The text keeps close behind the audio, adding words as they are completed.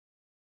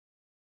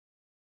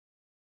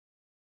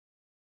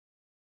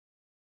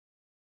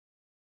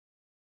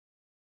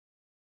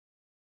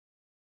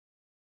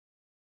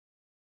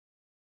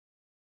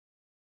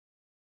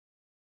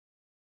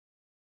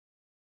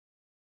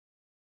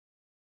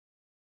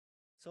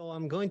So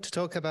I'm going to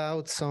talk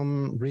about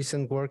some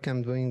recent work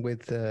I'm doing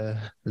with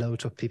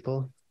loads of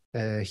people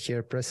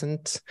here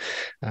present.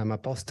 I'm a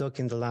postdoc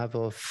in the lab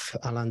of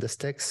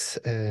anesthetics,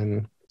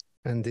 and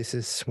this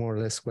is more or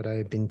less what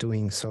I've been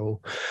doing. So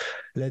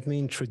let me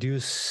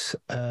introduce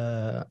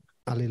a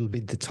little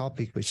bit the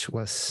topic, which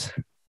was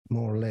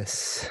more or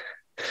less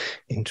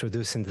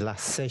introduced in the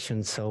last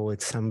session. So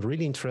I'm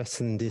really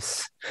interested in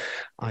this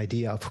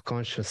idea of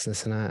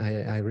consciousness, and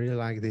I really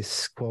like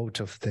this quote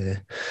of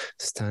the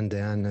Stan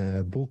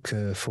Dean book.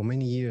 For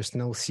many years,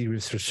 no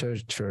serious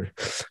researcher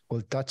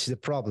will touch the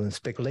problem.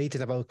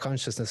 Speculating about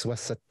consciousness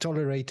was a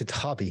tolerated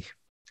hobby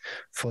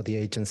for the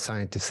ancient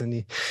scientists.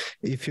 And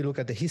if you look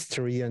at the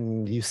history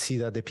and you see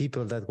that the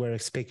people that were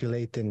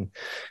speculating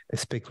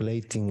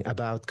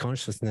about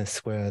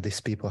consciousness were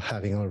these people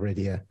having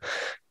already a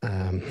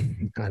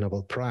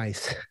Nobel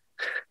Prize.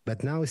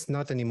 But now it's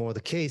not anymore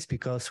the case,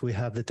 because we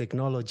have the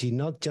technology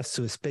not just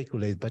to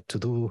speculate, but to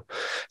do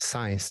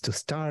science, to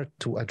start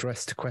to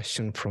address the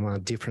question from a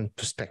different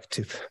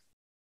perspective.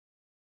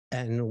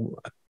 And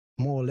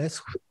more or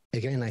less,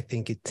 again, I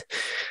think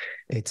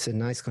it's a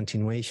nice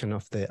continuation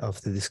of the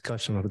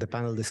discussion, of the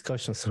panel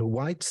discussion. So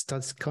why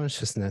study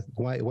consciousness?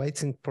 Why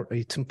it's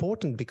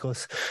important?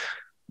 Because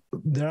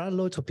there are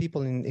lots of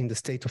people in the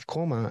state of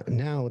coma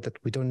now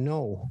that we don't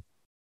know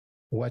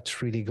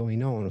what's really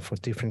going on for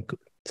different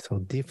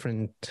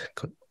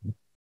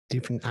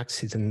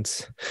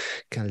accidents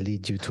can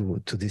lead you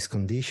to this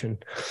condition.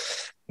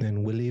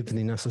 And we live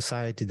in a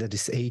society that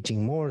is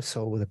aging more,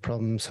 so the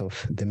problems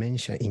of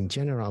dementia in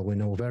general, we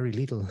know very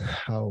little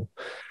how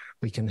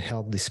we can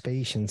help these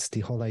patients.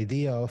 The whole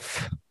idea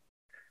of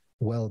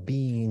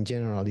well-being in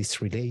general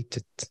is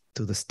related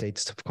to the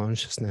states of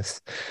consciousness,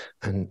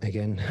 and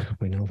again,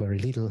 we know very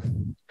little.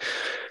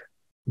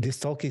 This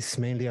talk is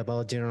mainly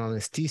about general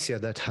anesthesia.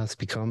 That has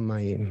become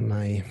my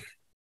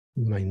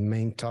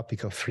main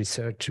topic of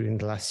research during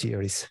the last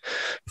year. Is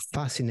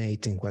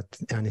fascinating what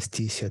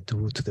anesthesia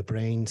do to the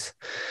brains,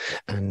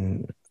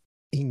 and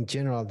in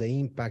general, the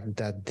impact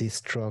that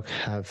this drug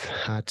have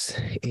had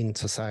in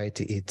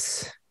society,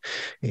 it's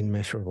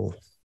immeasurable.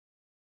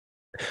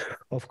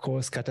 Of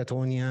course,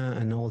 catatonia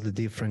and all the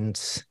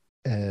different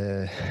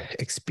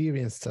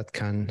experience that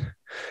can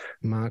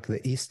mark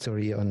the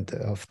history of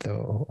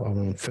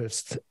the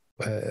first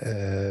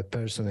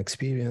person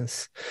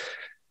experience,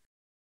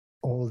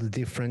 all the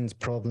different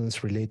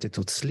problems related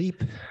to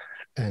sleep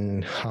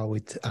and how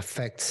it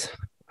affects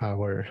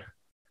our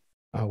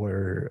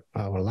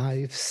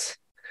lives,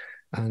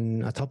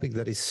 and a topic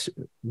that is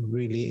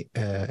really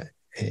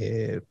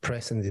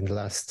present in the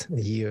last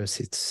years.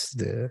 It's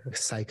the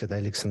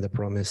psychedelics and the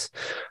promise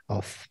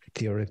of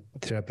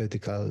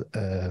therapeutical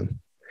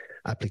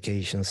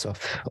applications of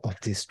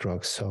these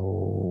drugs.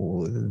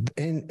 So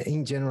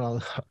in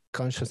general,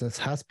 consciousness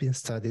has been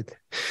studied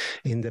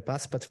in the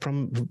past, but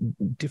from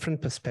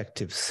different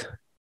perspectives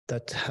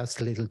that has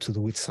little to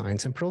do with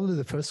science. And probably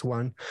the first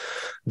one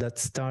that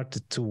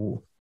started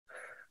to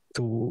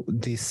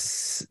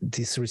this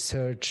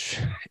research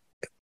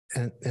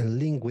and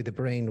link with the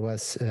brain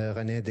was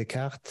René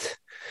Descartes,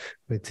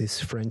 with this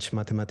French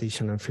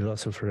mathematician and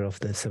philosopher of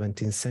the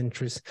 17th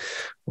centuries.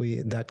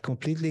 That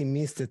completely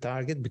missed the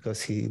target,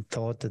 because he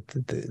thought that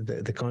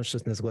the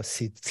consciousness was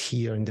sit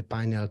here in the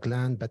pineal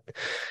gland. But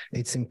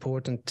it's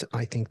important,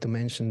 I think, to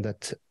mention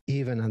that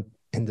even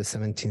in the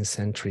 17th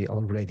century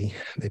already,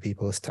 the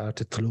people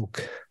started to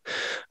look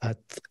at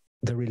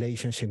the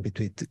relationship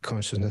between the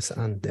consciousness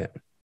and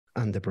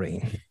the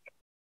brain.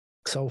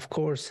 So, of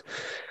course,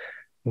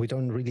 we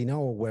don't really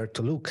know where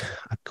to look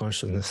at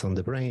consciousness on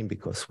the brain,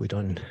 because we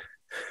don't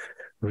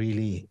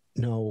really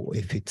know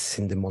if it's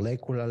in the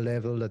molecular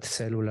level, at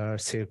cellular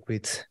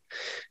circuits.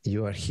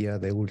 You are here,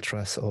 the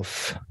ultras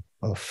of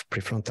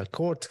prefrontal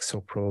cortex,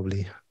 so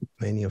probably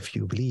many of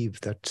you believe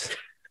that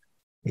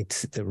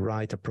it's the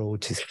right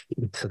approach,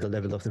 it's at the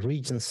level of the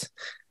regions.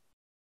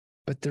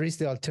 But there is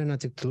the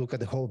alternative to look at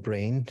the whole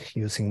brain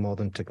using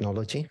modern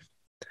technology.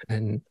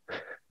 And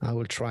I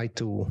will try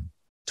to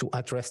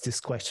address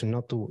this question,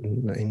 not to,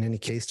 in any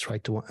case, try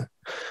to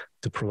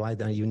provide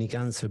a unique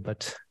answer,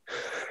 but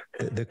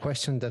the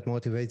question that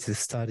motivates the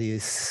study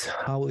is: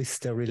 how is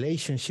the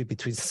relationship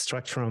between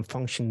structure and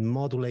function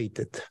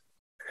modulated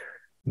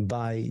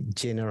by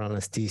general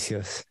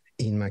anesthesias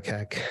in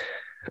macaque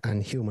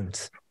and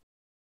humans?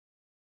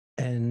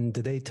 And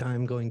the data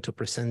I'm going to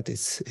present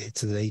it's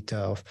the data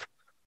of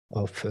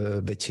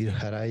Bechir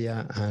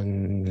Haraya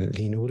and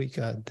Lynn Ulrich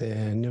at the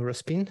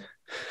NeuroPSI.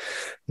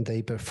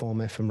 They perform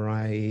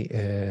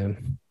fMRI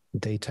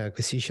data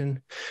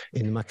acquisition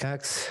in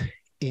macaques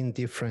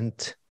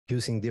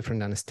using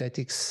different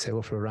anesthetics,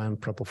 sevoflurane,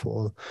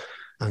 propofol,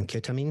 and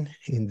ketamine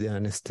in the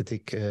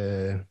anesthetic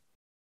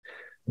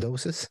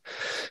doses.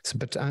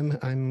 But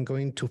I'm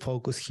going to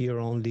focus here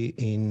only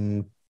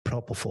in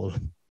propofol.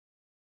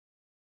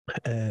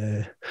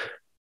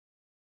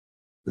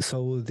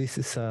 So this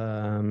is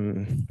a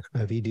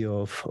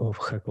video of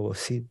Jacobo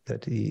Sid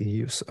that he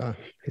used.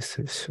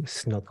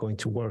 It's not going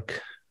to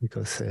work.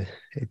 because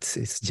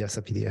it's just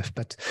a PDF.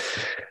 But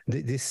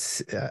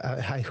this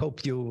I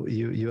hope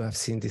you have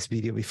seen this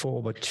video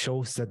before, but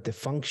shows that the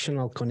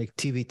functional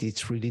connectivity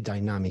is really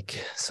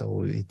dynamic.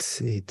 So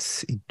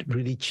it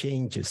really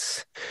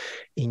changes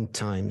in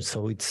time.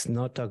 So it's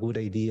not a good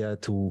idea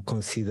to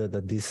consider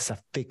that this is a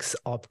fixed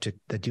object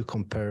that you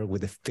compare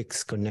with a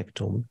fixed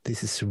connectome.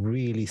 This is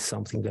really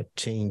something that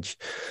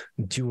changed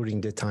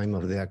during the time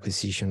of the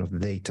acquisition of the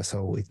data.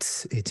 So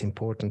it's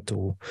important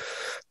to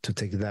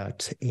take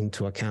that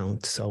into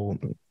account. So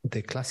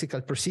the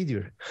classical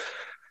procedure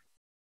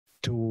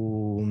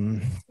to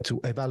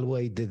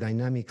evaluate the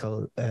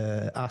dynamical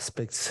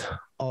aspects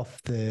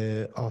of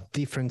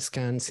different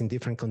scans in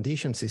different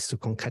conditions is to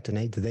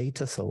concatenate the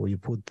data. So you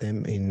put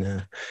them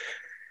in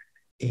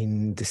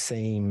the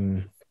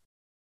same,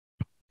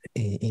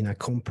 in a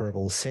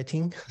comparable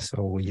setting.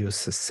 So we use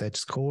set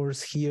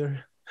scores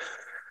here.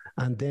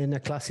 And then a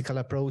classical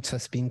approach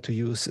has been to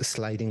use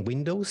sliding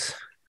windows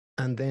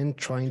and then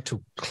trying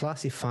to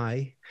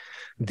classify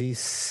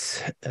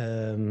this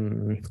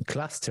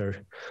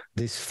cluster,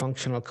 this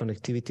functional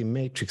connectivity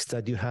matrix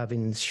that you have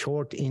in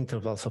short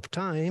intervals of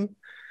time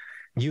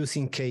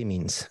using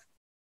k-means.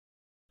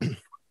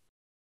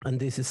 And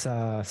this is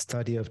a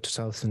study of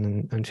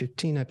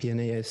 2015, a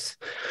PNAS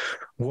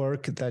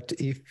work, that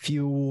if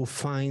you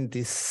find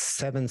these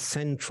 7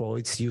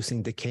 centroids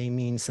using the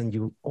k-means and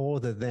you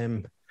order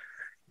them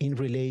in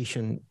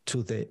relation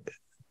to the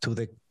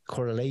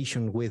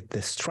correlation with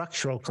the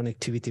structural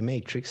connectivity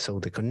matrix, so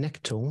the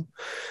connectome,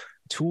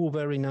 2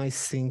 very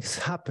nice things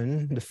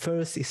happen. The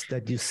first is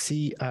that you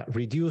see a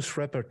reduced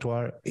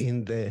repertoire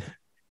in the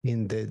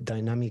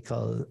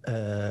dynamical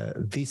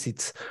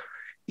visits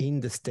in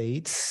the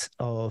states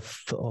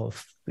of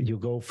you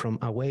go from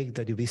awake,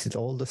 that you visit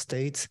all the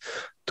states,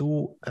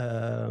 to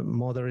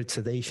moderate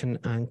sedation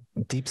and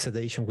deep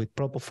sedation with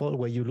propofol,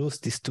 where you lose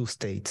these 2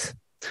 states.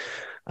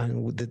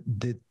 And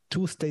the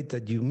 2 states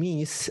that you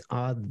miss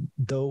are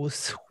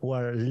those who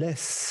are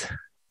less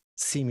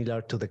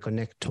similar to the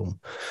connectome.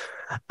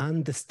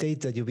 And the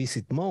states that you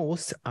visit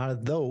most are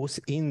those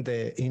in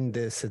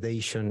the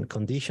sedation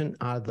condition,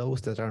 are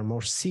those that are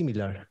more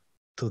similar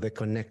to the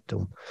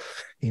connectome,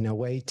 in a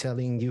way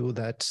telling you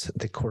that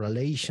the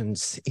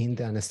correlations in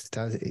the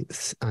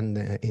anesthetics and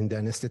in the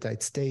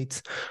anesthetized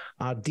states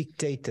are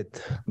dictated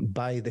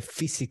by the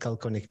physical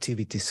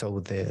connectivity,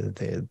 so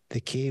the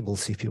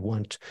cables, if you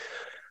want,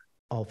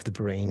 of the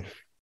brain.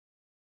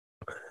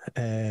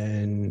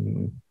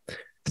 And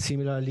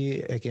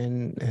similarly,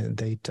 again,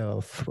 data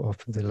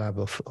of the lab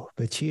of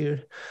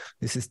Bechir.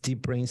 This is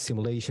deep brain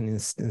stimulation in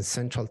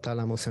central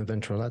thalamus and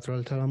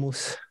ventrolateral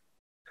thalamus,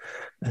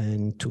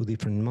 and 2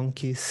 different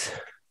monkeys.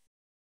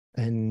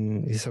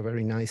 And it's a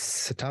very nice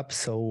setup.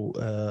 So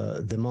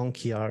the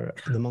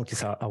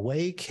monkeys are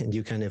awake, and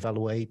you can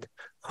evaluate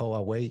how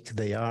awake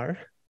they are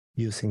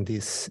using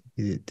these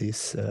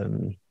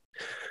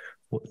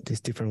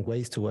different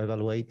ways to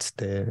evaluate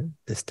the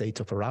state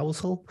of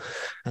arousal.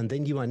 And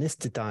then you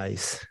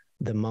anesthetize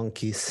the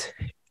monkeys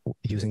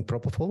using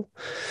propofol.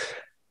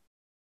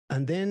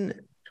 And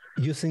then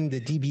using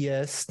the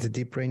DBS, the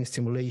deep brain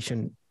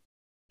stimulation,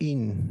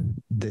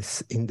 in the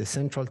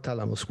central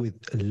thalamus with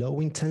low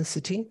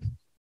intensity,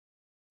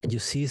 you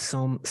see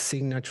some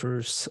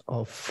signatures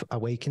of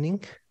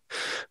awakening.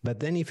 But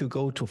then if you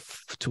go to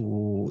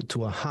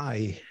a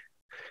high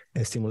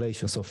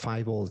stimulation, so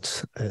 5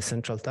 volts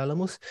central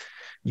thalamus,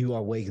 you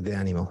awake the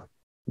animal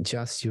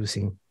just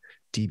using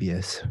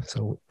DBS.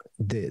 So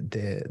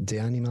the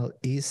animal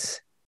is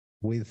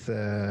with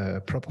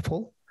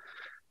propofol,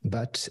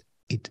 but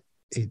it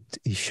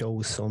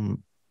shows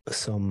some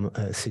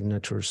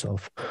signatures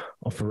of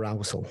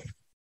arousal.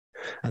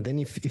 And then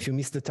if you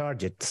miss the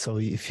target, so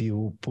if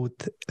you put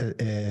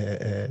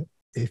the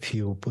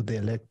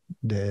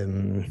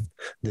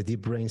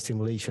deep brain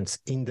stimulations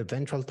in the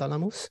ventral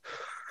thalamus,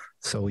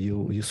 so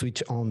you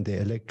switch on the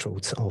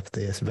electrodes of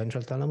the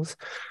ventral thalamus,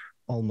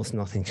 almost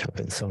nothing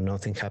happens. So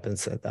nothing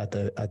happens at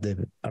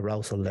the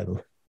arousal level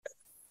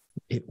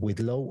with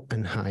low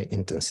and high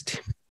intensity.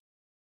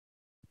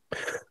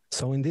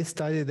 So in this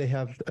study, they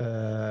have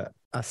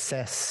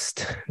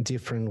assessed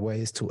different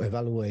ways to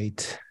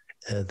evaluate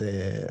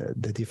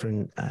the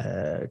different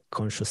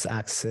conscious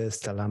access,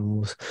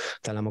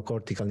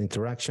 thalamocortical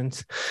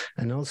interactions,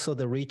 and also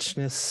the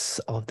richness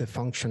of the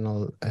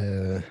functional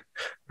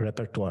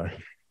repertoire.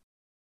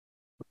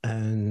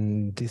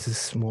 And this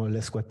is more or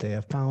less what they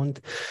have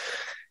found.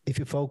 If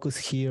you focus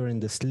here in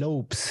the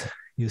slopes,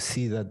 you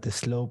see that the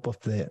slope of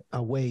the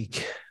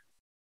awake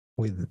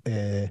with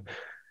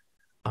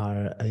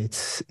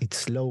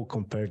it's low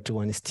compared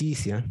to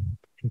anesthesia.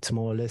 It's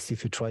more or less,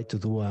 if you try to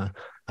do a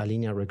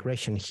linear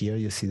regression here,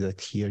 you see that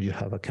here you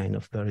have a kind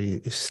of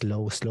very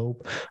slow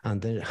slope,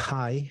 and then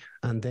high,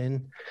 and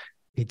then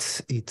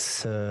it's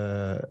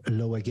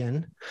low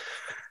again.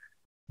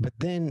 But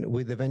then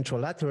with the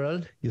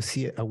ventrolateral, you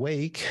see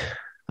awake,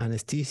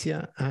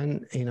 anesthesia,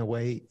 and in a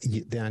way,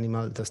 the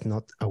animal does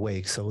not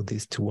awake. So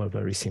these 2 are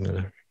very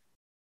similar.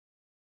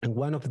 And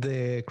one of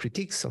the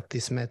critiques of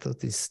this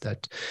method is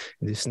that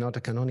it is not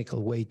a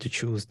canonical way to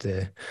choose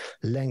the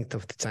length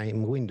of the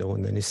time window.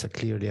 And then it's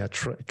clearly a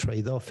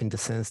trade-off in the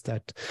sense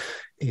that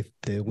if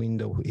the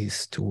window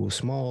is too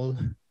small,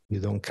 you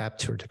don't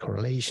capture the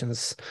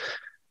correlations,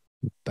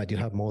 but you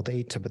have more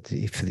data. But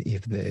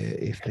if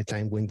the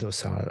time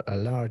windows are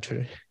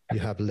larger, you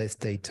have less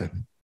data.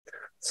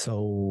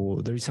 So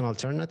there is an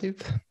alternative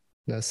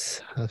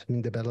that has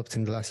been developed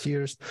in the last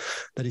years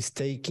that is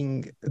to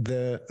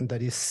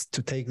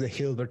take the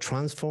Hilbert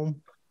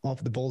transform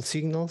of the ball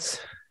signals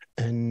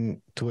and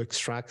to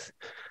extract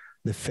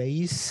the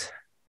phase.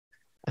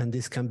 And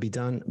this can be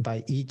done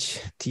by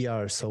each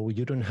TR. So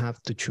you don't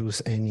have to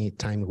choose any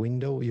time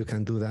window. You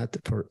can do that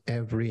for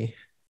every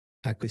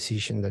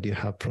acquisition that you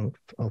have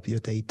of your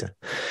data.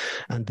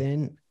 And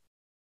then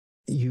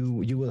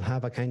you will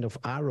have a kind of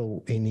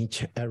arrow in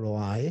each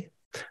ROI.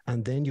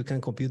 And then you can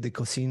compute the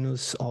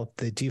cosinus of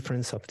the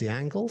difference of the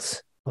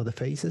angles of the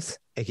phases,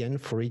 again,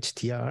 for each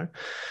TR.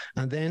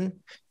 And then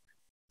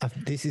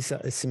this is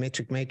a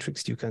symmetric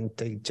matrix. You can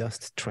take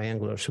just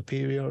triangular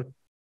superior,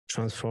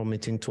 transform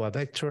it into a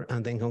vector,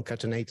 and then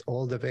concatenate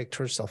all the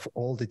vectors of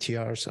all the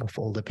TRs of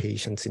all the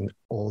patients in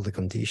all the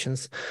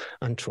conditions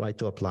and try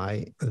to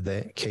apply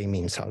the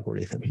K-means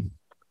algorithm.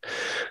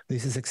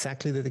 This is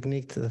exactly the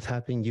technique that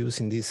has been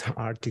used in this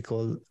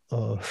article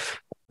of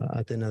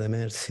Athena de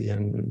Mercy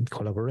and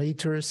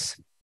collaborators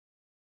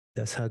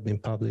that had been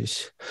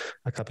published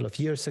a couple of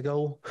years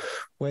ago,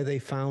 where they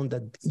found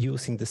that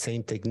using the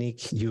same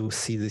technique, you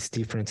see this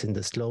difference in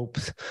the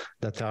slopes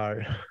that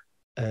are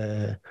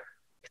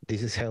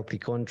this is healthy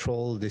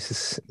control, this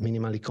is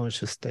minimally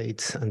conscious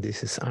states, and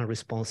this is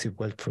unresponsive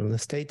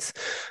wakefulness states.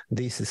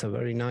 This is a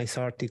very nice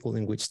article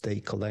in which they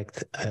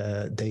collect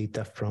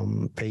data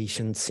from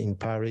patients in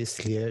Paris,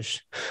 Liège,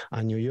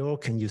 and New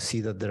York, and you see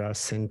that there are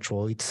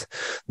centroids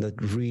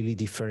that really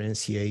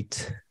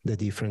differentiate the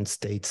different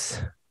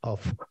states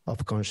of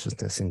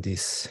consciousness in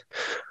these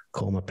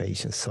coma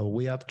patients. So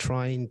we are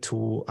trying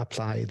to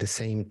apply the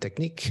same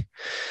technique,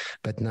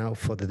 but now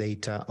for the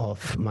data of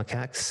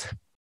macaques,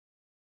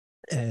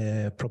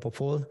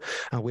 propofol,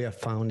 and we have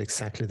found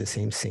exactly the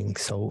same thing.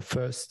 So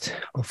first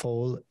of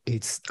all,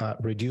 it's a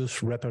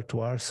reduced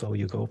repertoire. So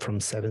you go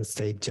from 7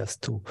 states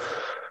just to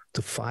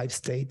 5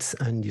 states,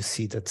 and you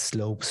see that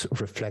slopes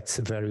reflects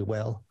very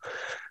well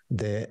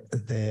the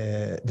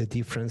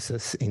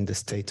differences in the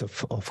state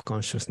of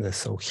consciousness.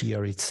 So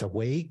here it's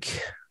awake,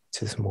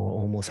 which is more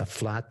almost a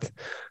flat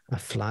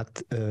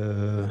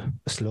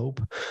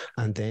slope,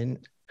 and then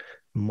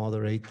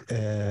moderate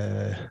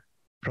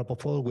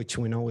propofol, which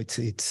we know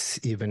it's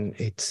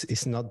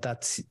not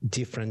that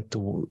different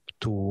to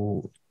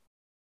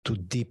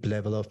deep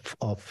level of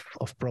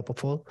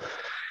propofol,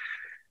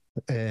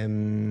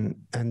 and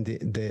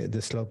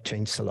the slope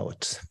changes a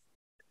lot.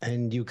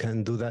 And you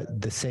can do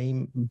that the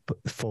same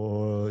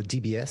for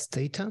DBS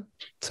data,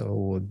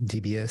 so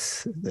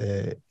DBS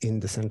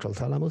in the central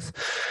thalamus,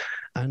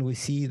 and we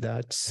see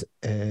that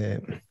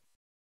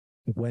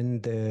when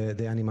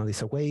the animal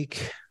is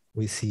awake,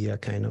 we see a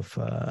kind of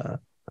a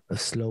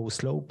slow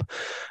slope,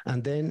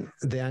 and then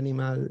the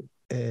animal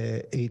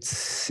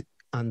it's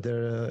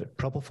under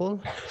propofol,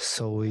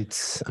 so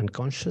it's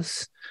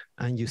unconscious,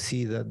 and you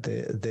see that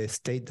the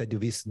state that you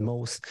visit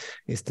most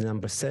is the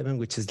number 7,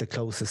 which is the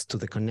closest to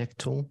the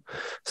connectome.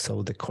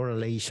 So the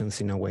correlations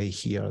in a way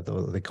here,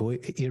 the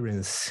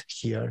coherence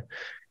here,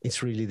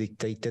 is really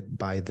dictated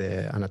by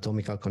the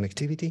anatomical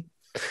connectivity,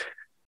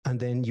 and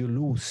then you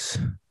lose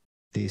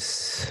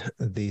this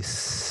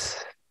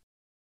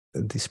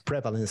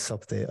prevalence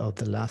of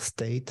the last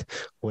state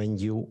when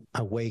you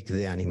awake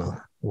the animal,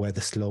 where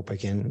the slope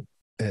again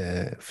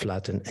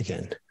flatten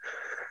again.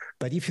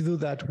 But if you do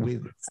that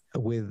with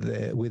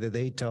the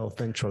data of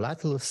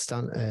ventrolateral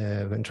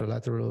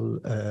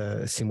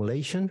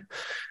simulation,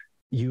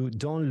 you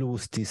don't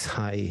lose this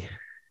high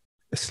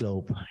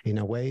slope. In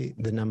a way,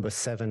 the number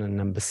 7 and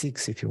number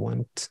 6, if you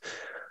want,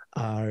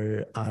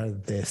 are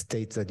the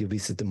states that you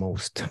visit the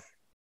most.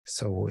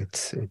 So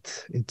it's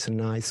a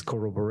nice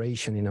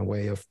corroboration in a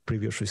way of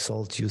previous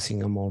results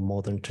using a more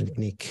modern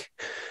technique.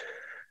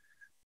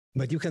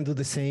 But you can do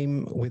the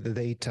same with the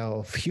data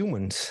of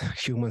humans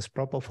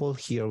propofol.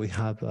 Here we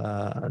have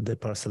the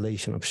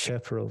parcellation of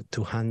Schaeffer of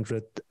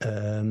 200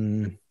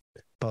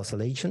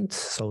 parcellations,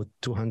 so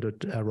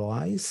 200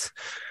 ROIs.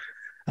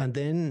 And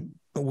then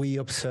we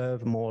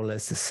observe more or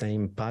less the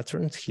same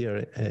patterns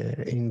here.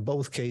 In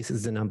both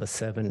cases, the number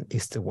 7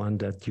 is the one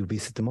that you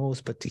visit the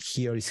most, but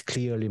here is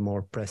clearly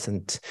more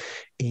present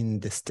in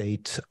the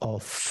state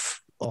of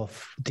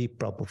deep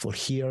propofol.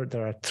 Here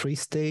there are 3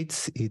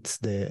 states. It's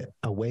the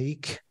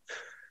awake,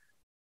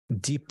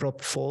 deep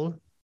propofol,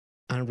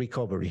 and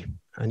recovery.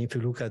 And if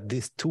you look at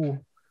these 2,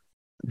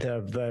 they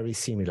are very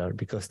similar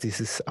because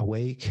this is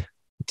awake,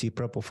 deep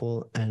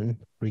propofol, and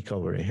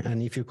recovery.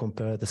 And if you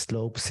compare the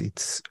slopes,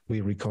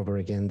 we recover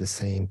again the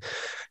same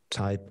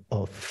type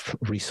of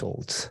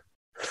results.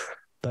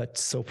 But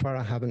so far,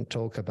 I haven't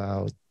talked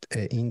about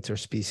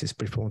interspecies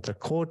prefrontal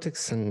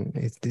cortex, and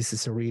this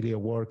is really a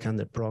work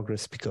under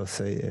progress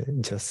because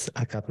just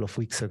a couple of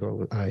weeks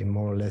ago, I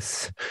more or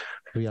less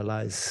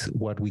realized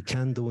what we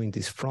can do in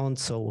this front.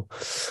 So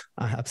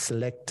I have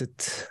selected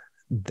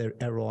the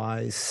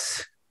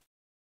ROIs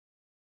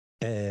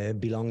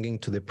belonging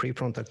to the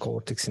prefrontal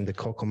cortex in the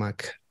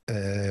COCOMAC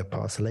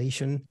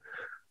parcellation.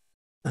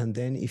 And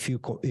then if you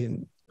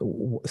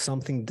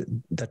something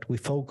that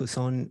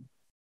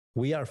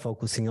we are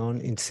focusing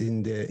on, it's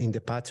in the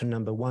pattern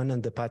number 1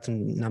 and the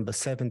pattern number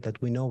 7 that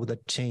we know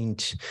that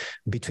change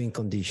between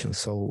conditions.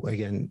 So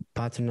again,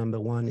 pattern number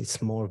 1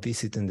 is more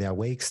visit in the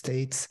awake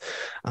states,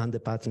 and the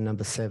pattern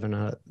number 7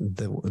 are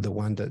the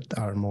one that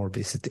are more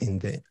visit in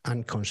the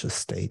unconscious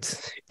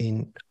states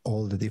in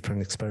all the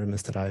different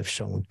experiments that I've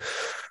shown.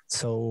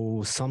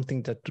 So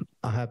something that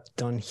I have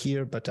done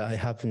here, but I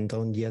haven't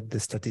done yet the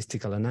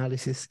statistical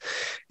analysis,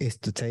 is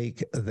to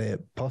take the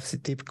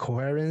positive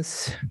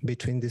coherence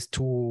between these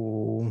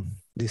two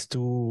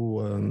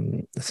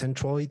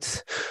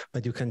centroids,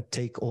 but you can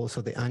take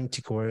also the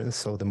anti-coherence,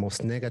 so the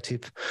most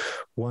negative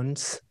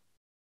ones.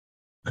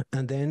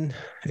 And then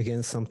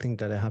again, something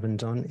that I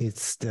haven't done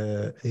is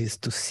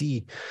to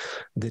see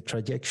the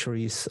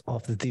trajectories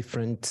of the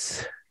different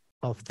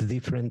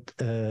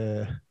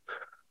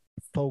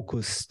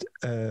focused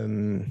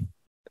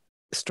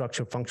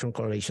structure function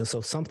correlation.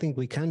 So something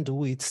we can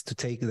do is to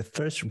take the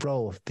first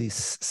row of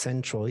this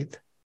centroid,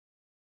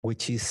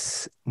 which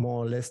is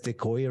more or less the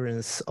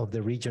coherence of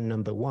the region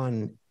number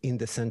 1 in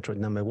the centroid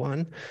number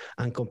 1,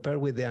 and compare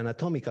with the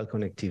anatomical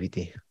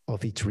connectivity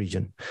of each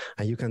region.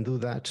 And you can do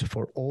that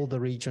for all the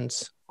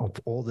regions of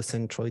all the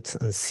centroids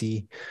and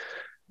see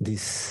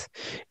this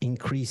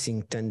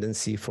increasing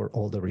tendency for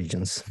all the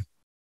regions.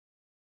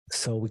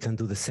 So we can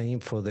do the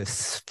same for the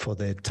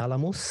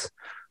thalamus,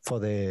 for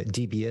the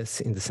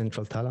DBS in the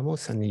central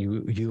thalamus, and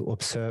you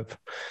observe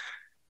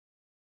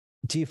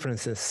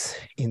differences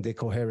in the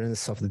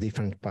coherence of the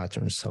different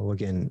patterns. So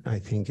again, I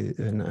think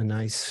a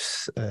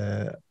nice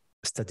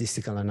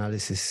statistical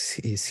analysis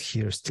is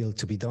here still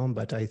to be done,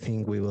 but I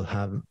think we will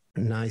have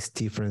nice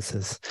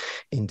differences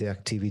in the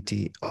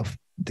activity of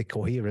the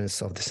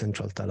coherence of the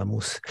central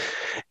thalamus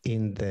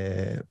in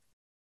the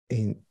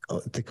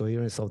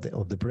coherence of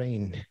the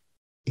brain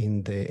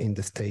in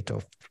the state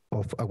of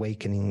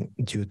awakening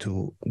due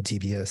to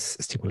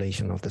DBS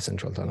stimulation of the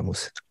central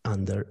thalamus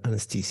under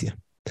anesthesia.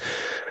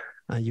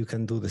 And you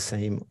can do the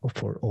same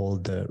for all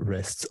the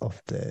rest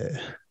of the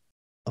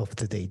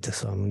data.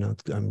 So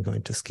I'm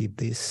going to skip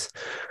this.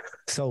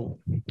 So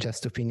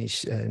just to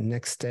finish,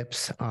 next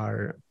steps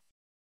are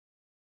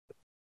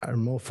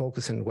more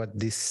focused on what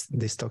this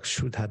talk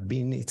should have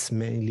been. It's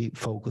mainly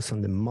focused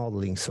on the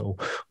modeling. So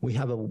we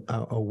have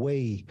a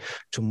way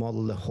to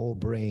model the whole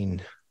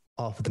brain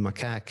of the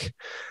macaque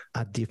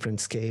at different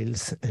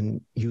scales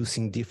and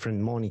using different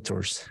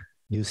monitors,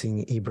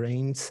 using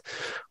e-brains.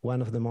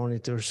 One of the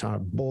monitors are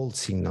bold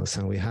signals,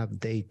 and we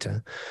have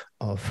data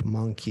of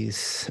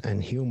monkeys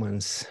and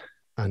humans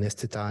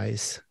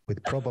anesthetized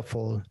with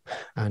propofol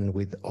and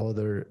with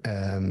other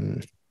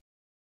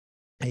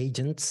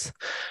agents.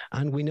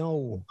 And we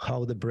know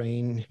how the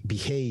brain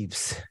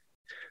behaves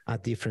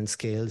at different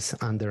scales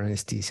under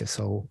anesthesia.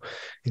 So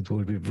it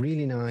will be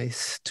really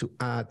nice to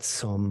add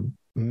some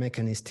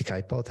mechanistic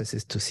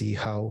hypothesis to see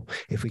how,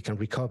 if we can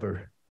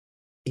recover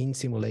in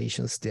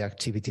simulations, the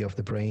activity of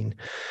the brain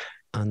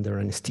under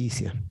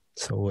anesthesia.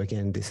 So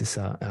again, this is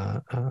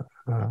an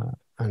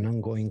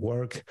ongoing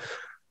work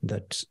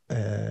that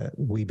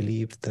we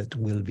believe that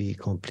will be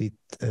complete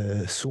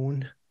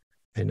soon.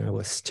 And I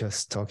was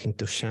just talking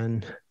to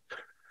Shan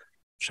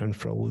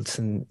Froels,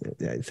 and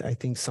I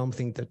think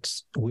something that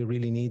we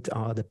really need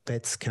are the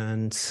PET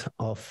scans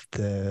of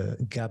the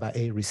GABA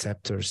A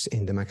receptors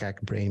in the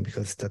macaque brain,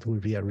 because that will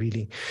be a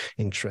really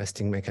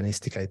interesting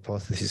mechanistic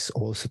hypothesis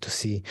also to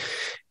see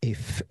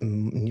if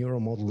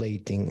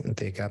neuromodulating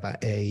the GABA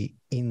A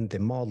in the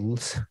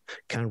models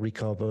can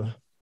recover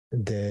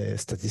the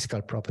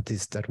statistical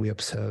properties that we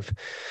observe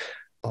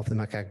of the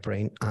macaque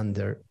brain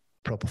under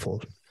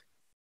propofol.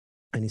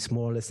 And it's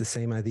more or less the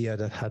same idea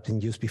that had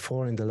been used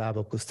before in the lab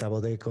of Gustavo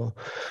Deco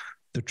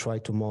to try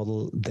to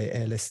model the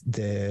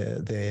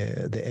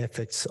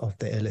effects of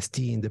the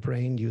LSD in the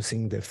brain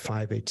using the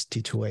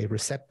 5-HT2A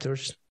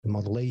receptors, the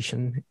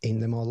modulation in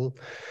the model.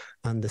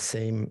 And the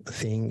same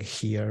thing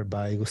here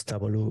by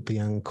Gustavo Lupi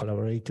and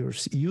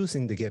collaborators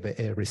using the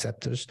GABA-A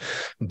receptors,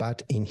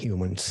 but in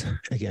humans.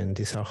 Again,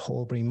 these are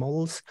whole brain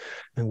models,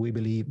 and we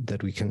believe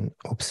that we can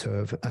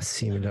observe a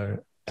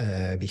similar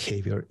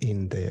behavior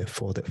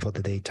for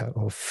the data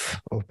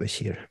of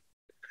Bashir.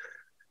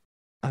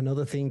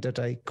 Another thing that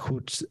I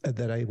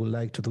would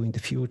like to do in the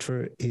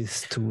future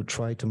is to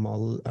try to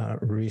model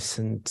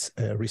recent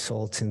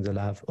results in the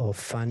lab of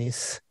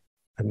Fanny's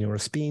at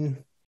NeuroPSI.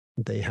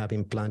 They have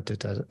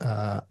implanted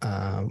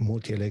a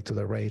multi-electrode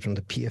array on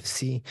the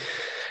PFC,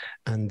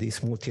 and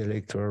this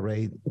multi-electrode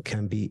array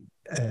can be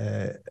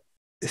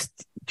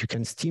you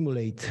can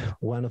stimulate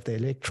one of the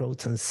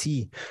electrodes and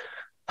see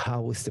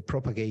how is the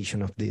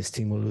propagation of the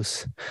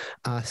stimulus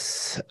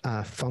as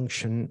a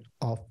function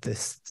of the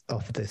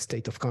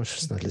state of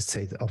consciousness, let's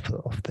say, of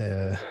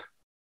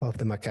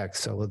the macaque.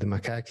 So the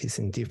macaque is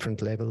in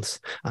different levels,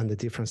 and the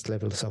different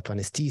levels of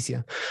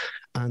anesthesia,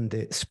 and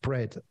the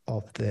spread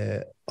of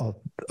the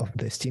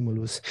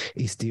stimulus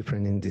is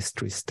different in these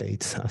three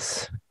states.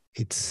 As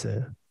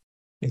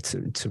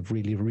it's a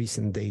really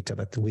recent data,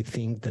 but we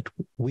think that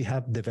we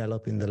have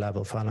developed in the lab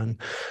of Alan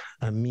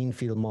a mean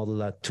field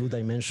model, a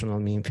two-dimensional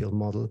mean field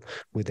model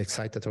with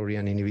excitatory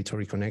and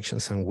inhibitory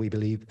connections, and we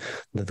believe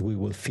that we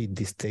will feed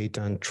this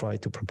data and try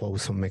to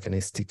propose some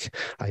mechanistic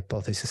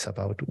hypothesis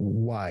about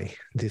why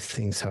these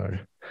things are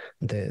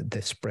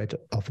the spread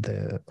of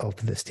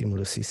the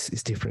stimulus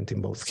is different in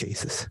both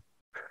cases.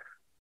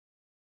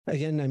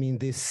 Again, I mean,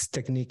 this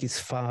technique is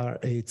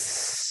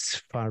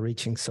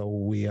far-reaching. So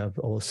we are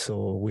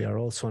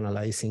also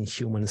analyzing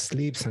human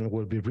sleeps, and it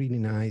will be really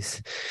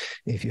nice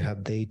if you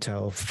have data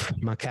of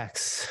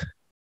macaques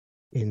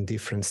in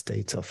different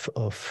states of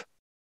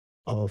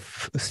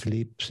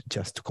sleep,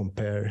 just to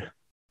compare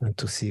and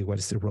to see what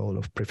is the role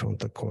of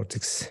prefrontal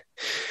cortex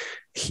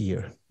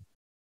here.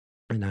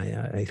 And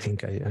I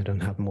think I don't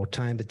have more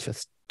time, but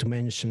just to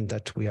mention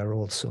that we are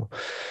also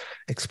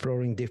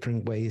exploring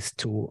different ways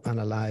to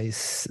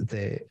analyze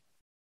the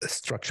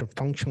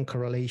structure-function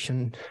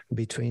correlation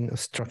between a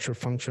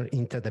structure-function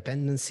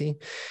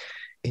interdependency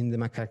in the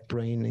macaque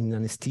brain in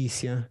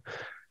anesthesia.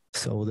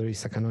 So there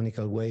is a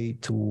canonical way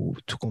to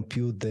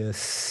compute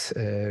this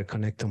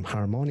connectome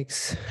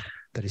harmonics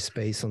that is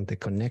based on the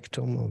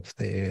connectome of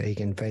the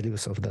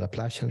eigenvalues of the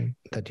Laplacian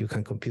that you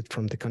can compute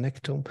from the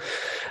connectome.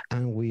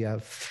 And we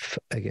have,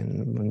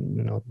 again,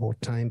 not more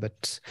time,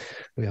 but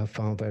we have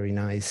found very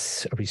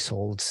nice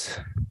results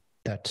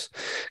that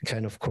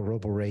kind of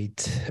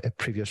corroborate a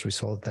previous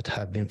result that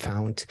have been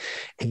found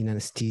in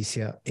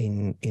anesthesia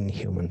in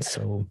humans.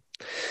 So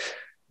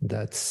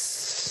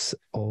that's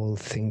all.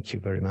 Thank you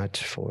very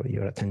much for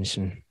your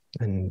attention.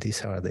 And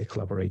these are the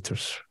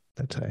collaborators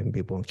that I've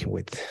been working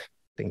with.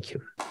 Thank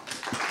you.